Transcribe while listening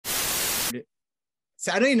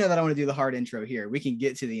So I don't even know that I want to do the hard intro here. We can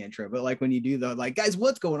get to the intro, but like when you do the like, guys,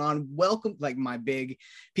 what's going on? Welcome. Like my big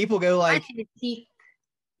people go like, my name is Heath.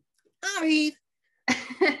 I'm Heath.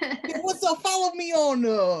 Yeah, what's up? Follow me on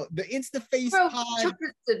the InstaFace pod.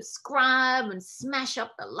 Subscribe and smash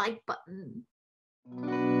up the like button.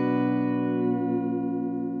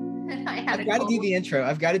 I've got to do the intro.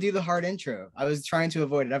 I've got to do the hard intro. I was trying to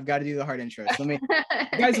avoid it. I've got to do the hard intro. So let me,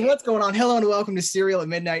 guys, what's going on? Hello and welcome to Cereal at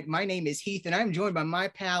Midnight. My name is Heath, and I'm joined by my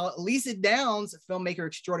pal Lisa Downs, filmmaker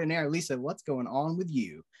extraordinaire. Lisa, what's going on with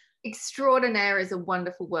you? Extraordinaire is a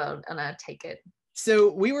wonderful word, and I take it.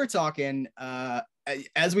 So we were talking,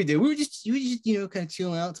 as we do, we were just kind of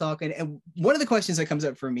chilling out, talking. And one of the questions that comes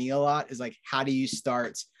up for me a lot is like, how do you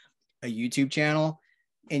start a YouTube channel?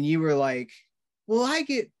 And you were like, well,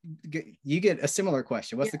 you get a similar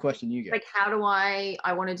question. What's the question you get? Like, how do I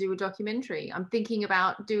want to do a documentary. I'm thinking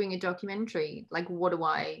about doing a documentary. Like, what do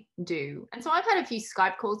I do? And so I've had a few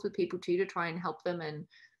Skype calls with people too, to try and help them and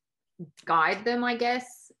guide them, I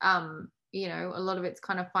guess. A lot of it's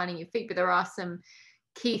kind of finding your feet, but there are some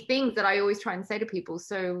key things that I always try and say to people.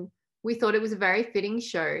 So we thought it was a very fitting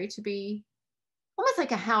show to be almost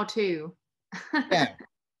like a how-to. Yeah,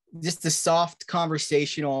 just a soft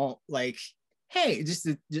conversational, like, hey, just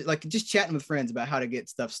chatting with friends about how to get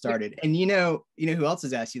stuff started. And you know who else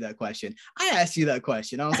has asked you that question? I asked you that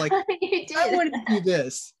question. I was like, I wanted to do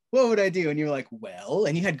this. What would I do? And you were like, well,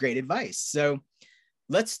 and you had great advice. So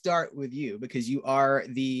let's start with you, because you are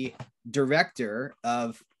the director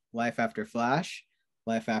of Life After Flash,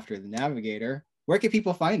 Life After the Navigator. Where can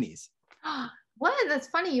people find these? Well, that's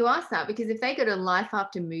funny you asked that, because if they go to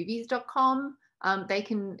lifeaftermovies.com, they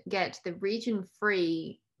can get the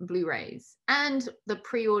region-free Blu-rays, and the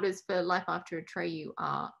pre-orders for Life After Atreyu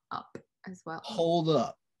are up as well. Hold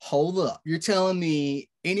up. You're telling me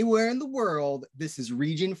anywhere in the world this is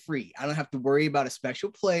region-free? I don't have to worry about a special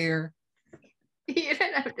player. You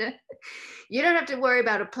don't have to worry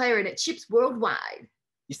about a player, and it ships worldwide.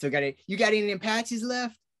 You still got it. You got any patches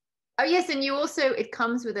left? Oh yes, and it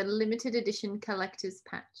comes with a limited edition collector's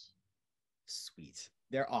patch. Sweet.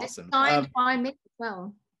 They're awesome. Signed by me as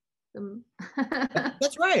well.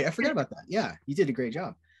 That's right. I forgot about that. Yeah, you did a great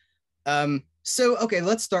job. So okay,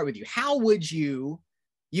 let's start with you. How would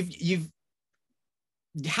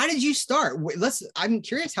how did you start? I'm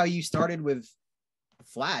curious how you started with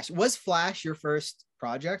Flash. Was Flash your first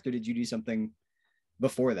project, or did you do something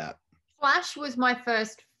before that? Flash was my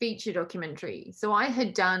first feature documentary. So I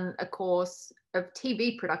had done a course of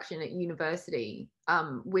TV production at university,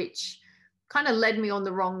 which kind of led me on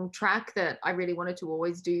the wrong track, that I really wanted to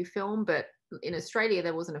always do film, but in Australia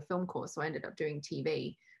there wasn't a film course, so I ended up doing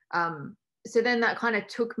TV. So then that kind of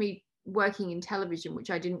took me working in television,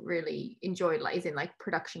 which I didn't really enjoy, like as in like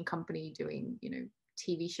production company doing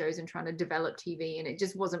TV shows and trying to develop TV, and it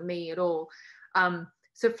just wasn't me at all.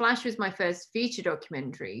 So Flash was my first feature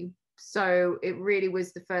documentary, so it really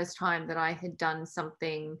was the first time that I had done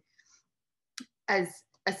something as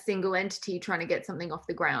a single entity, trying to get something off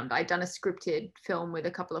the ground. I'd done a scripted film with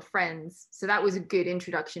a couple of friends, so that was a good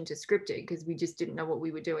introduction to scripted, because we just didn't know what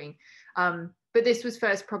we were doing. But this was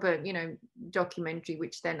first proper, documentary,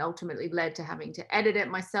 which then ultimately led to having to edit it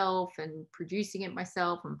myself and producing it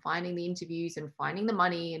myself and finding the interviews and finding the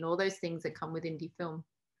money and all those things that come with indie film.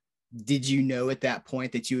 Did you know at that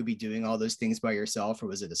point that you would be doing all those things by yourself, or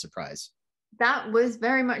was it a surprise? That was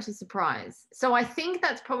very much a surprise. So I think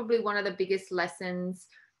that's probably one of the biggest lessons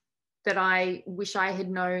that I wish I had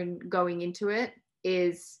known going into it,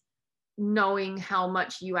 is knowing how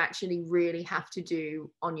much you actually really have to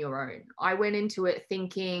do on your own. I went into it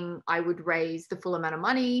thinking I would raise the full amount of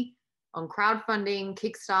money on crowdfunding,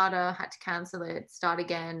 Kickstarter, had to cancel it, start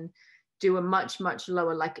again, do a much, much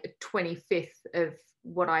lower, like a 25th of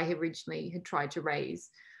what I originally had tried to raise.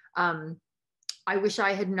 I wish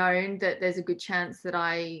I had known that there's a good chance that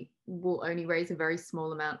I will only raise a very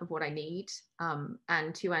small amount of what I need,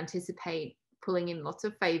 and to anticipate pulling in lots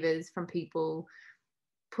of favors from people.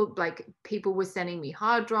 People were sending me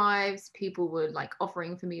hard drives, people were like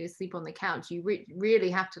offering for me to sleep on the couch. You really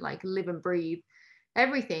have to like live and breathe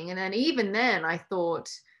everything. And then even then I thought,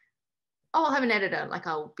 oh, I'll have an editor, like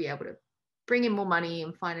I'll be able to bring in more money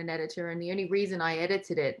and find an editor. And the only reason I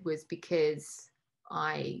edited it was because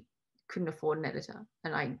I couldn't afford an editor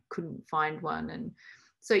and I couldn't find one. And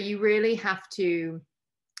so you really have to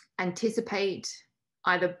anticipate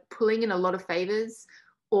either pulling in a lot of favors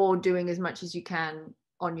or doing as much as you can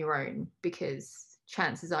on your own, because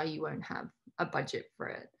chances are you won't have a budget for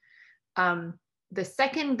it. The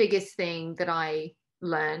second biggest thing that I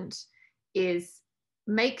learned is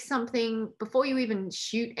make something before you even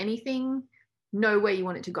shoot anything, know where you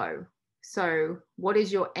want it to go. So what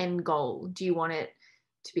is your end goal? Do you want it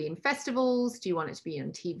to be in festivals? Do you want it to be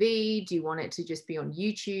on TV? Do you want it to just be on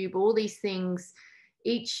YouTube? All these things,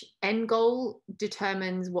 each end goal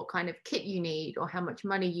determines what kind of kit you need, or how much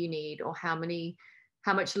money you need, or how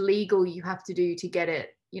much legal you have to do to get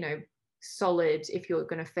it, you know, solid, if you're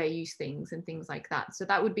going to fair use things and things like that. So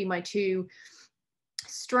that would be my two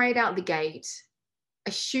straight out the gate.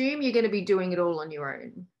 Assume you're going to be doing it all on your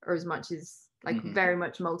own, or as much as like very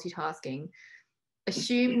much multitasking.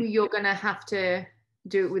 Assume you're going to have to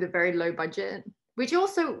do it with a very low budget, which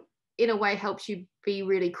also in a way helps you be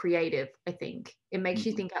really creative. I think it makes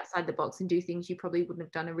you think outside the box and do things you probably wouldn't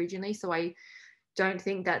have done originally. So I don't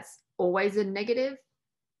think that's always a negative,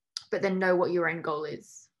 but then know what your end goal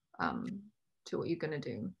is, to what you're going to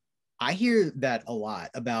do. I hear that a lot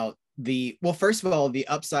about well, first of all, the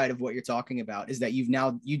upside of what you're talking about is that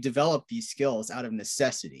you develop these skills out of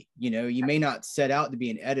necessity. You know, you may not set out to be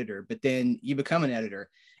an editor, but then you become an editor.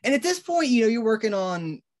 And at this point, you know, you're working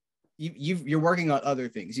on other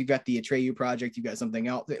things. You've got the Atreyu project. You've got something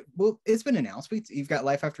else. Well, it's been announced. You've got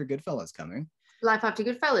Life After Goodfellas coming. Life After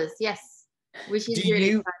Goodfellas, yes. Which is really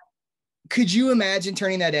exciting. Could you imagine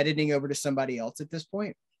turning that editing over to somebody else at this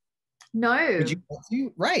point? No. Would you want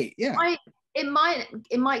to? Right. Yeah. It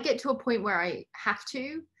might get to a point where I have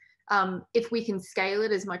to, if we can scale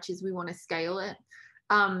it as much as we want to scale it.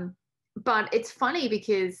 But it's funny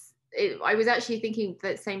because I was actually thinking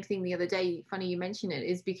that same thing the other day. Funny you mention it,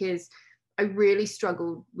 is because I really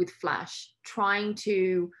struggled with Flash, trying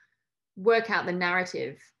to work out the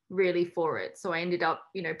narrative really for it. So I ended up,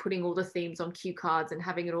 you know, putting all the themes on cue cards and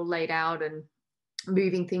having it all laid out and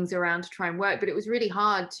moving things around to try and work. But it was really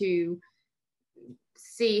hard to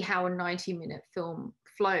see how a 90-minute film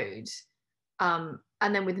flowed. And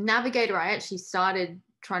then with Navigator, I actually started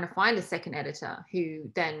trying to find a second editor who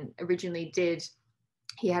then originally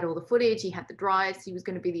he had all the footage, he had the drives, he was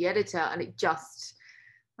going to be the editor, and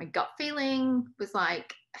my gut feeling was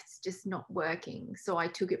like, it's just not working. So I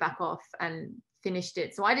took it back off and finished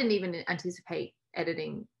it. So I didn't even anticipate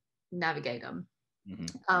editing Navigator.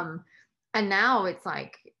 And now it's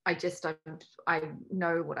like, I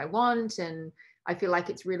know what I want, and I feel like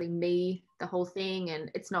it's really me, the whole thing,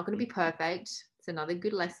 and it's not going to be perfect. It's another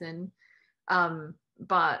good lesson.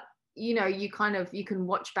 But you know, you can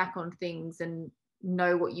watch back on things and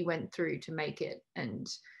know what you went through to make it, and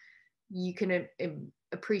you can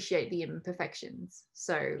appreciate the imperfections.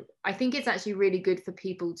 So I think it's actually really good for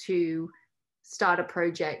people to start a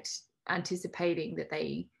project anticipating that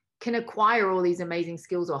they can acquire all these amazing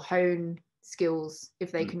skills or hone skills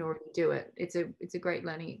if they can already do it. It's a great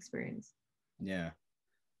learning experience. Yeah,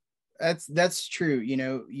 that's true. You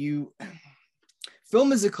know,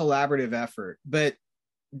 film is a collaborative effort, but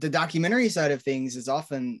the documentary side of things is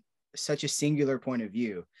often such a singular point of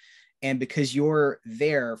view. And because you're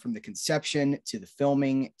there from the conception to the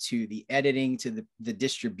filming to the editing to the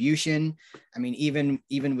distribution, I mean,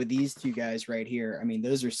 even with these two guys right here, I mean,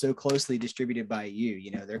 those are so closely distributed by you.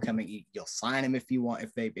 You know, they're coming. You'll sign them if you want,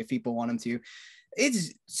 if people want them to.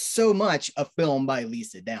 It's so much a film by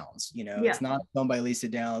Lisa Downs. You know, It's not a film by Lisa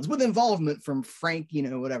Downs with involvement from Frank. You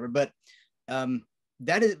know, whatever. But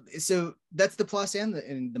that's the plus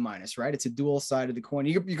and the minus, right? It's a dual side of the coin.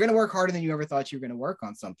 You're going to work harder than you ever thought you were going to work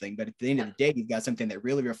on something, but at the end of the day, you've got something that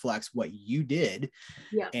really reflects what you did.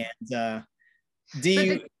 Yeah. And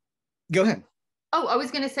go ahead. Oh, I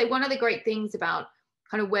was going to say, one of the great things about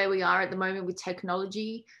kind of where we are at the moment with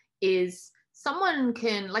technology is someone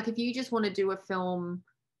can, like, if you just want to do a film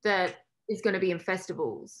that is going to be in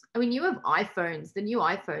festivals, I mean, you have iPhones. The new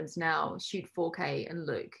iPhones now shoot 4K and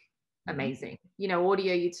look amazing. You know,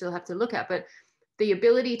 audio you'd still have to look at, but the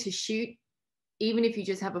ability to shoot, even if you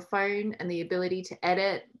just have a phone, and the ability to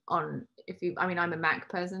edit on, I'm a Mac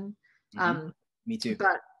person. Me too.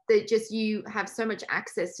 But that just, you have so much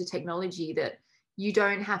access to technology that you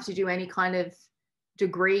don't have to do any kind of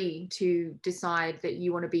degree to decide that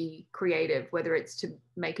you want to be creative, whether it's to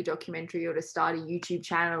make a documentary or to start a YouTube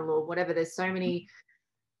channel or whatever. There's so many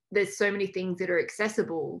things that are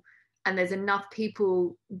accessible, and there's enough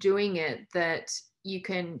people doing it that you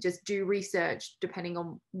can just do research depending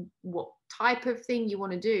on what type of thing you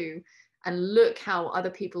want to do, and look how other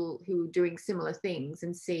people who are doing similar things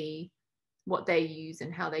and see what they use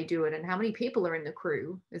and how they do it and how many people are in the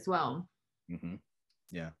crew as well.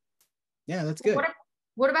 Yeah, that's good.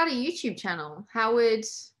 What about a YouTube channel?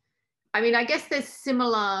 I guess there's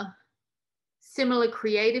similar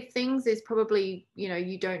creative things, there's probably,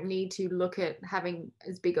 you don't need to look at having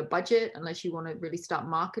as big a budget unless you want to really start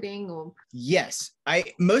marketing or. Yes,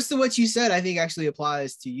 most of what you said, I think actually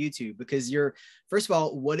applies to YouTube, because first of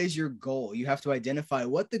all, what is your goal? You have to identify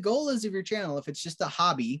what the goal is of your channel. If it's just a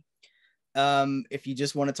hobby, if you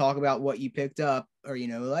just want to talk about what you picked up, or,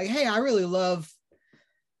 like, hey, I really love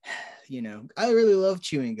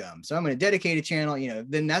chewing gum, so I'm going to dedicate a channel,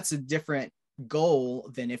 then that's a different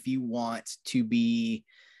goal than if you want to be,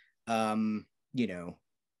 someone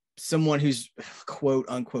who's quote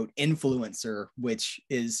unquote influencer, which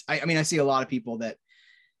is, I see a lot of people that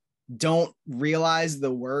don't realize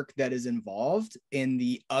the work that is involved in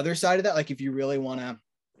the other side of that. Like, if you really want to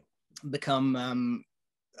become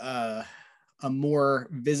a more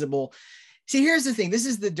visible. See, here's the thing. This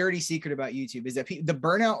is the dirty secret about YouTube, is that the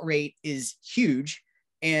burnout rate is huge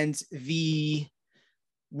and the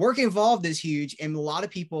work involved is huge. And a lot of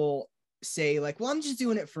people say, like, well, I'm just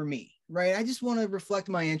doing it for me, right? I just want to reflect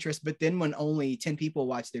my interest. But then when only 10 people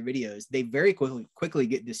watch their videos, they very quickly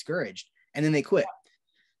get discouraged and then they quit.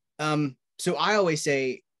 So I always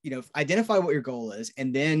say, identify what your goal is,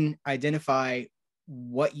 and then identify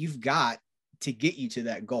what you've got to get you to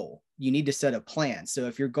that goal. You need to set a plan. So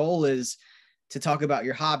if your goal is to talk about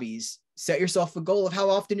your hobbies, set yourself a goal of how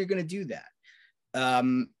often you're going to do that.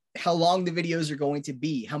 How long the videos are going to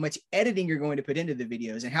be, how much editing you're going to put into the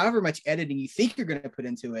videos, and however much editing you think you're going to put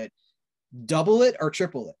into it, double it or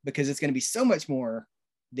triple it, because it's going to be so much more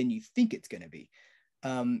than you think it's going to be.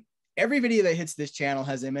 Every video that hits this channel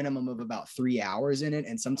has a minimum of about 3 hours in it,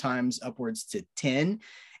 and sometimes upwards to 10.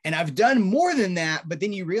 And I've done more than that, but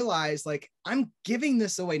then you realize, like, I'm giving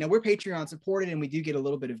this away. Now, we're Patreon supported, and we do get a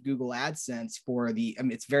little bit of Google AdSense for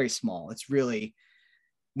it's very small. It's really,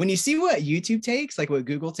 when you see what YouTube takes, like what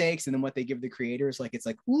Google takes, and then what they give the creators, like, it's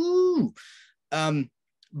like, woo.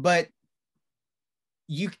 But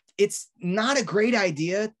it's not a great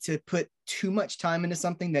idea to put too much time into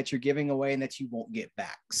something that you're giving away and that you won't get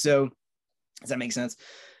back. So does that make sense?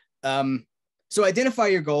 So identify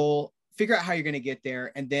your goal, figure out how you're going to get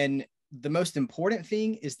there. And then the most important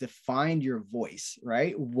thing is to find your voice,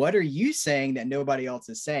 right? What are you saying that nobody else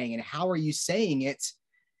is saying? And how are you saying it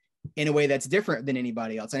in a way that's different than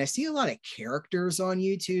anybody else? And I see a lot of characters on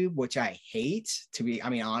YouTube, which I hate,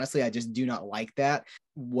 honestly, I just do not like that.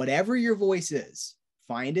 Whatever your voice is,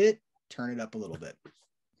 find it, turn it up a little bit.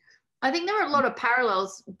 I think there are a lot of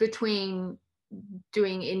parallels between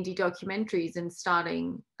doing indie documentaries and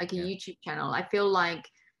starting like a YouTube channel. I feel like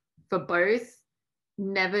for both,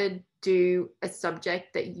 never do a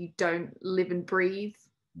subject that you don't live and breathe,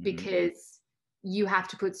 because you have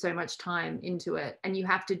to put so much time into it, and you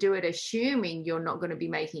have to do it assuming you're not going to be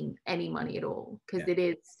making any money at all, because it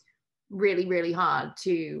is really, really hard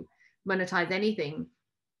to monetize anything.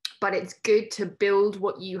 But it's good to build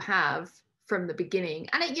what you have from the beginning,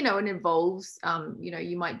 and it involves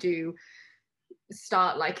you might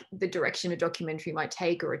start, like, the direction a documentary might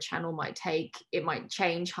take or a channel might take, it might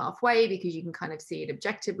change halfway because you can kind of see it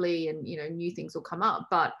objectively, and new things will come up.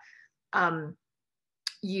 But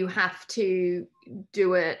you have to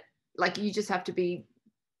do it, like, you just have to be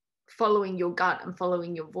following your gut and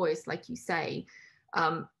following your voice, like you say,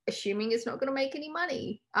 assuming it's not going to make any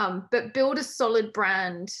money, but build a solid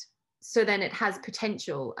brand, so then it has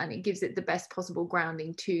potential and it gives it the best possible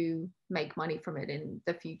grounding to make money from it in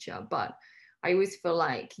the future. But I always feel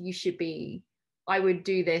like I would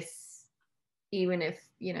do this even if,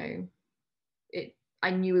 I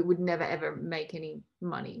knew it would never, ever make any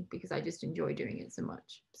money, because I just enjoy doing it so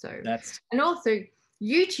much. And also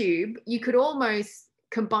YouTube, you could almost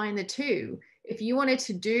combine the two. If you wanted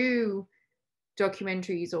to do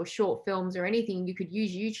documentaries or short films or anything, you could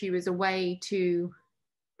use YouTube as a way to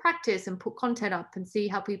practice and put content up and see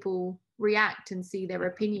how people react and see their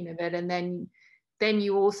opinion of it. And then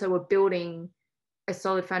you also are building a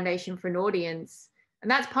solid foundation for an audience. And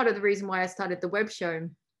that's part of the reason why I started the web show,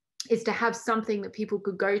 is to have something that people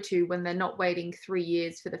could go to when they're not waiting 3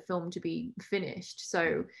 years for the film to be finished.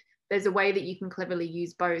 So there's a way that you can cleverly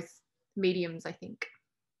use both mediums, I think.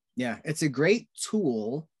 Yeah, it's a great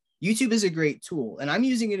tool. YouTube is a great tool, and I'm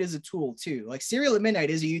using it as a tool too. Like, CerealAtMidnite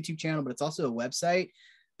is a YouTube channel, but it's also a website.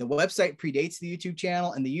 The website predates the YouTube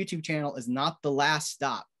channel, and the YouTube channel is not the last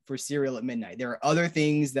stop for CerealAtMidnite. There are other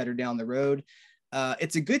things that are down the road.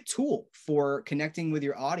 It's a good tool for connecting with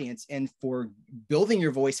your audience and for building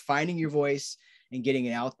your voice, finding your voice, and getting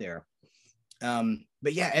it out there.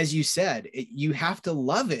 But yeah, as you said, you have to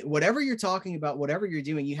love it. Whatever you're talking about, whatever you're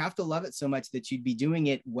doing, you have to love it so much that you'd be doing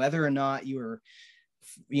it whether or not you're,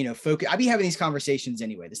 focused. I'd be having these conversations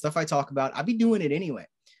anyway. The stuff I talk about, I'd be doing it anyway.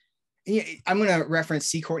 Yeah, I'm going to reference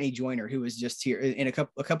C. Courtney Joyner, who was just here in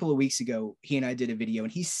a couple of weeks ago. He and I did a video,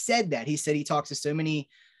 and he said he talks to so many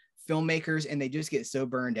filmmakers and they just get so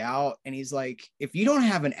burned out. And he's like, if you don't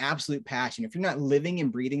have an absolute passion, if you're not living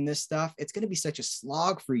and breathing this stuff, it's going to be such a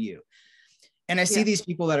slog for you. And I see these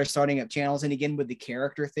people that are starting up channels, and again with the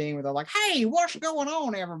character thing where they're like, hey, what's going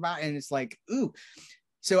on, everybody? And it's like, ooh.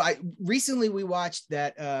 So recently we watched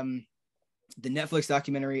that the Netflix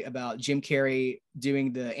documentary about Jim Carrey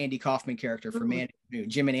doing the Andy Kaufman character for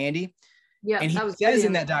Jim and Andy. Yeah, and he says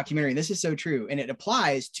in that documentary, this is so true, and it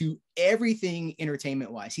applies to everything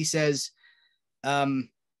entertainment wise. He says, I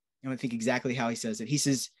don't think exactly how he says it. He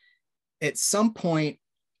says, at some point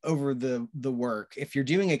over the work, if you're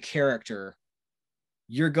doing a character,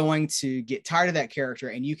 you're going to get tired of that character,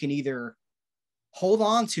 and you can either hold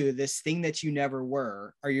on to this thing that you never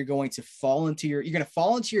were, or you're going to fall into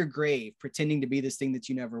your grave pretending to be this thing that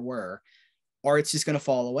you never were, or it's just going to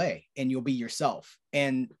fall away and you'll be yourself.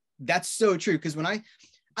 And that's so true. Because when I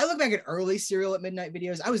look back at early Serial at Midnight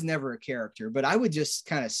videos, I was never a character, but I would just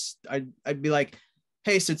kind of, I'd be like,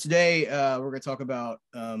 hey, so today we're going to talk about,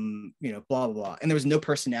 blah, blah, blah. And there was no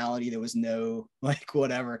personality. There was no like,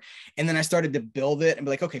 whatever. And then I started to build it and be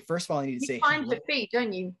like, okay, first of all, I need to say, find your feet,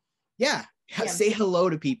 don't you? Yeah. Say hello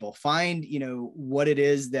to people, find, what it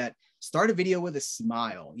is that start a video with a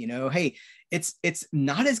smile, hey, it's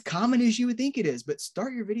not as common as you would think it is, but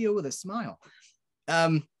start your video with a smile.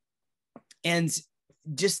 And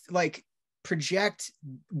just like project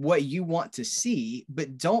what you want to see,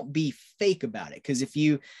 but don't be fake about it. Cause if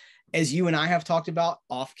you, as you and I have talked about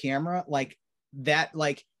off camera, like that,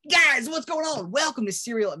 like, guys, what's going on? Welcome to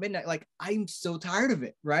Serial at Midnight. Like, I'm so tired of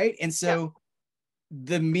it. Right. And so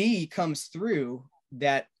the me comes through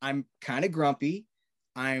that I'm kind of grumpy.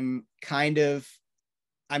 I'm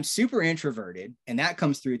super introverted, and that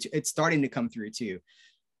comes through too. It's starting to come through too.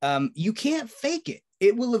 You can't fake it.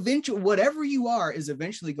 It will eventually, whatever you are is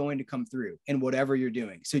eventually going to come through in whatever you're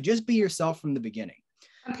doing. So just be yourself from the beginning.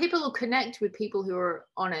 And people will connect with people who are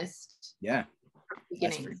honest. Yeah. From the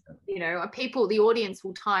beginning. The audience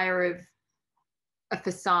will tire of a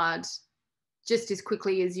facade just as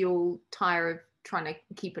quickly as you'll tire of trying to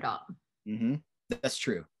keep it up. Mm-hmm. That's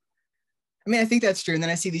true. I mean, I think that's true. And then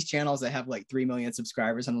I see these channels that have like 3 million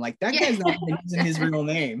subscribers, and I'm like, that guy's not even using his real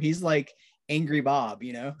name. He's like Angry Bob,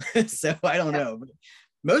 so I don't know, but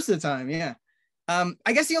most of the time, yeah.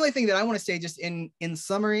 I guess the only thing that I want to say just in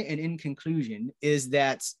summary and in conclusion is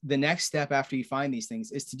that the next step after you find these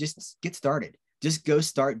things is to just get started. Just go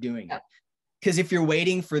start doing it. Because if you're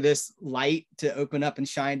waiting for this light to open up and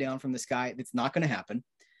shine down from the sky, it's not going to happen.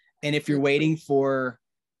 And if you're waiting for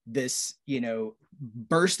this,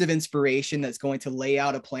 burst of inspiration that's going to lay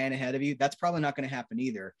out a plan ahead of you, that's probably not going to happen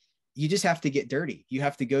either. You just have to get dirty. You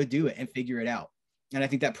have to go do it and figure it out. And I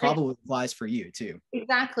think that probably applies for you too.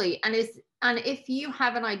 Exactly. And if you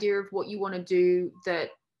have an idea of what you want to do, that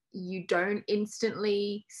you don't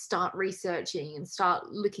instantly start researching and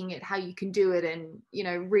start looking at how you can do it and,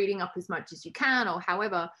 reading up as much as you can or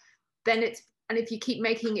however, then and if you keep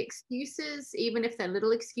making excuses, even if they're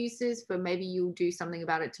little excuses for maybe you'll do something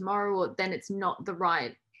about it tomorrow, or then it's not the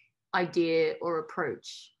right idea or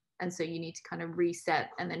approach. And so you need to kind of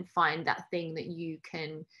reset and then find that thing that you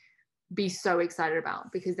can be so excited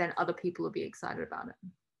about, because then other people will be excited about it.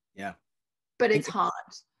 Yeah. But it's hard.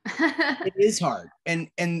 It is hard. And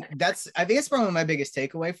I think that's probably my biggest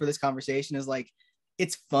takeaway for this conversation is like,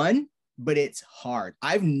 it's fun, but it's hard.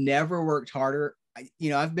 I've never worked harder.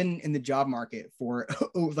 I've been in the job market for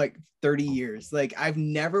like 30 years. Like I've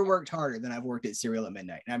never worked harder than I've worked at Serial at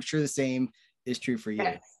Midnight. And I'm sure the same is true for you.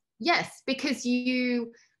 Yes, because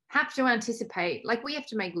you have to anticipate, like we have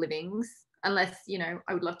to make livings, unless,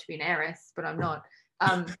 I would love to be an heiress, but I'm not.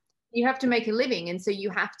 You have to make a living. And so you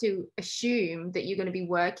have to assume that you're going to be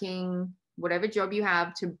working whatever job you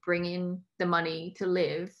have to bring in the money to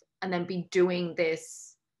live, and then be doing this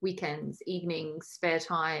weekends, evenings, spare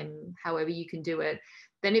time, however you can do it.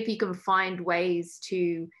 Then if you can find ways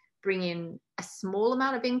to bring in a small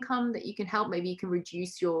amount of income that you can help, maybe you can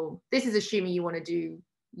reduce this is assuming you want to do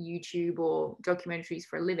YouTube or documentaries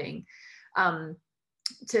for a living,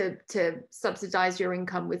 to subsidize your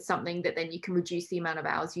income with something that then you can reduce the amount of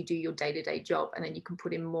hours you do your day-to-day job, and then you can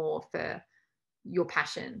put in more for your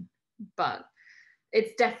passion. But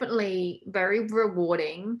it's definitely very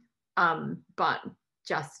rewarding, but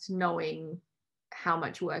just knowing how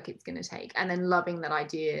much work it's going to take, and then loving that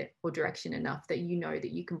idea or direction enough that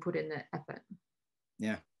that you can put in the effort.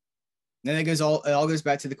 Yeah. Then it all goes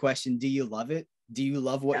back to the question, do you love it? Do you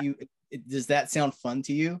love what does that sound fun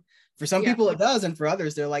to you? For some people it does, and for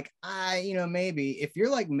others they're like, maybe. If you're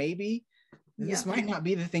like maybe, this might not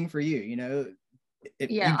be the thing for you. You know,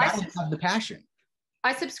 Yeah, you gotta have the passion.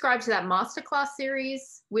 I subscribe to that masterclass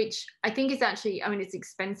series, which I think is actually, I mean, it's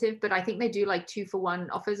expensive, but I think they do like 2-for-1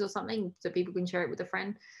 offers or something, so people can share it with a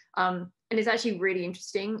friend. And it's actually really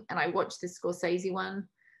interesting. And I watched the Scorsese one,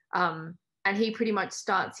 and he pretty much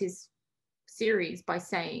starts his series by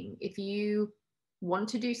saying, if you want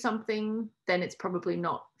to do something, then it's probably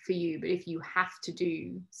not for you. But if you have to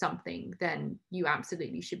do something, then you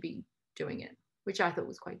absolutely should be doing it, which I thought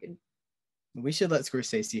was quite good. We should let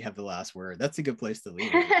Scorsese have the last word. That's a good place to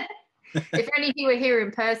leave it. If only he were here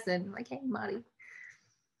in person, like, hey, Marty.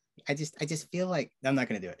 I just feel like I'm not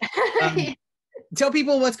gonna do it. Tell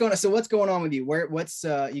people what's going on. So what's going on with you? What's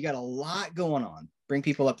you got a lot going on. Bring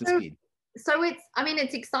people up to speed. So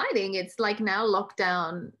it's exciting. It's like now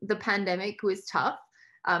lockdown, the pandemic was tough,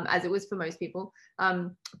 as it was for most people.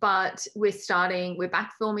 But we're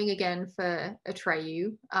back filming again for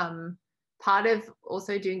Atreyu. Part of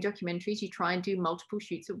also doing documentaries, you try and do multiple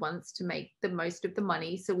shoots at once to make the most of the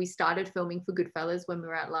money. So we started filming for Goodfellas when we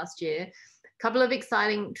were out last year. A couple of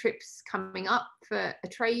exciting trips coming up for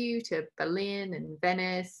Atreyu to Berlin and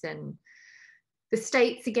Venice and the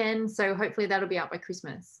States again. So hopefully that'll be out by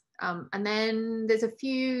Christmas. And then there's a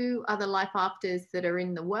few other life afters that are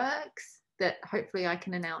in the works that hopefully I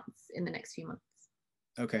can announce in the next few months.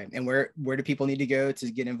 Okay. And where do people need to go to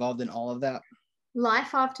get involved in all of that?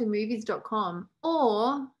 lifeaftermovies.com,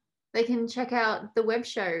 or they can check out the web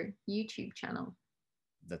show YouTube channel.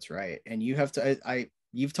 That's right. And you have to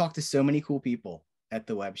you've talked to so many cool people at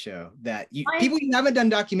the web show that people you haven't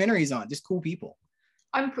done documentaries on, just cool people.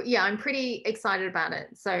 I'm pretty excited about it.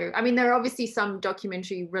 So I mean, there are obviously some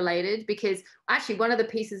documentary related, because actually one of the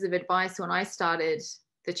pieces of advice when I started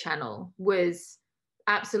the channel was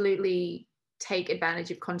absolutely take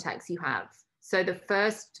advantage of contacts you have. So the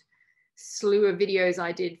first slew of videos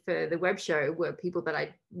I did for the web show were people that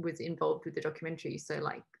I was involved with the documentary. So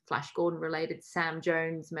like Flash Gordon related, Sam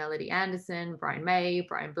Jones, Melody Anderson, Brian May,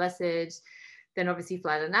 Brian Blessed. Then obviously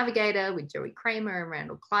After The Navigator with Joey Kramer and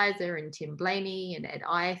Randall Kleiser and Tim Blaney and Ed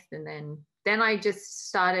Eith. And then I just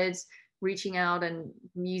started reaching out and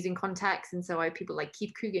using contacts. And so I had people like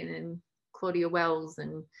Keith Coogan and Claudia Wells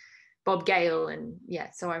and Bob Gale, and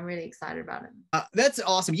so I'm really excited about it. That's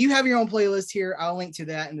awesome. You have your own playlist here. I'll link to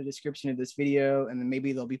that in the description of this video, and then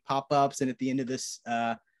maybe there'll be pop-ups. And at the end of this,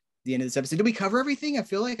 episode, did we cover everything? I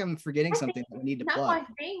feel like I'm forgetting something that we need to plug.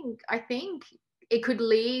 I think it could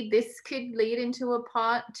lead into a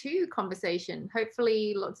part 2 conversation.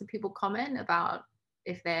 Hopefully, lots of people comment about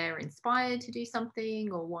if they're inspired to do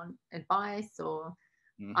something or want advice, or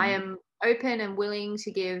I am open and willing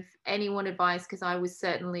to give anyone advice, because I was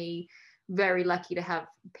certainly very lucky to have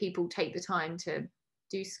people take the time to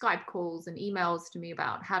do Skype calls and emails to me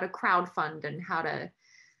about how to crowdfund and how to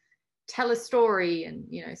tell a story. And,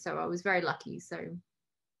 so I was very lucky. So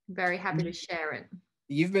very happy to share it.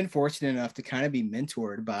 You've been fortunate enough to kind of be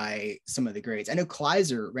mentored by some of the greats. I know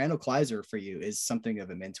Randall Kleiser for you is something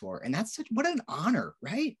of a mentor, and what an honor,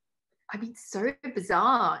 right? I mean, so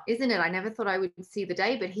bizarre, isn't it? I never thought I would see the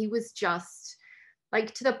day, but he was just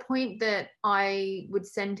like, to the point that I would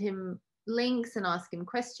send him links and ask him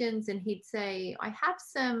questions, and he'd say,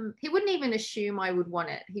 he wouldn't even assume I would want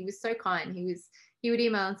it. He was so kind. He would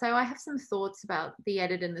email and say, I have some thoughts about the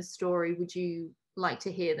edit and the story. Would you like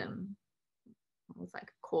to hear them? I was like,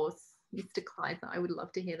 of course, Mr. Kleiser, I would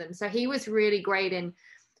love to hear them. So he was really great in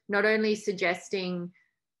not only suggesting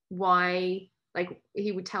why, like,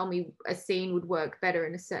 he would tell me a scene would work better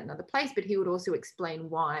in a certain other place, but he would also explain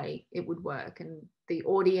why it would work and the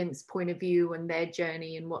audience point of view and their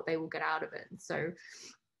journey and what they will get out of it. So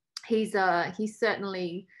he was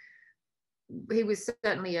certainly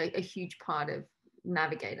a huge part of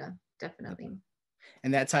Navigator, definitely.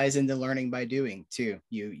 And that ties into learning by doing too.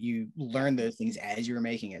 You learn those things as you were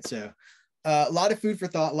making it. So a lot of food for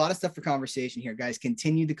thought, a lot of stuff for conversation here, guys.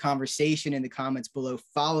 Continue the conversation in the comments below.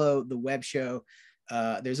 Follow the web show.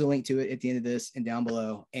 There's a link to it at the end of this and down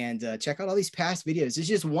below. And check out all these past videos. This is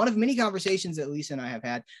just one of many conversations that Lisa and I have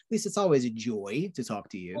had. Lisa, it's always a joy to talk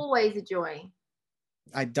to you. Always a joy.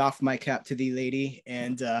 I doff my cap to thee, lady.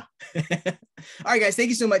 And all right, guys, thank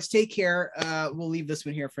you so much. Take care. We'll leave this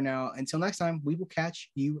one here for now. Until next time, we will catch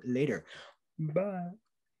you later. Bye.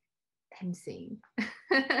 MC.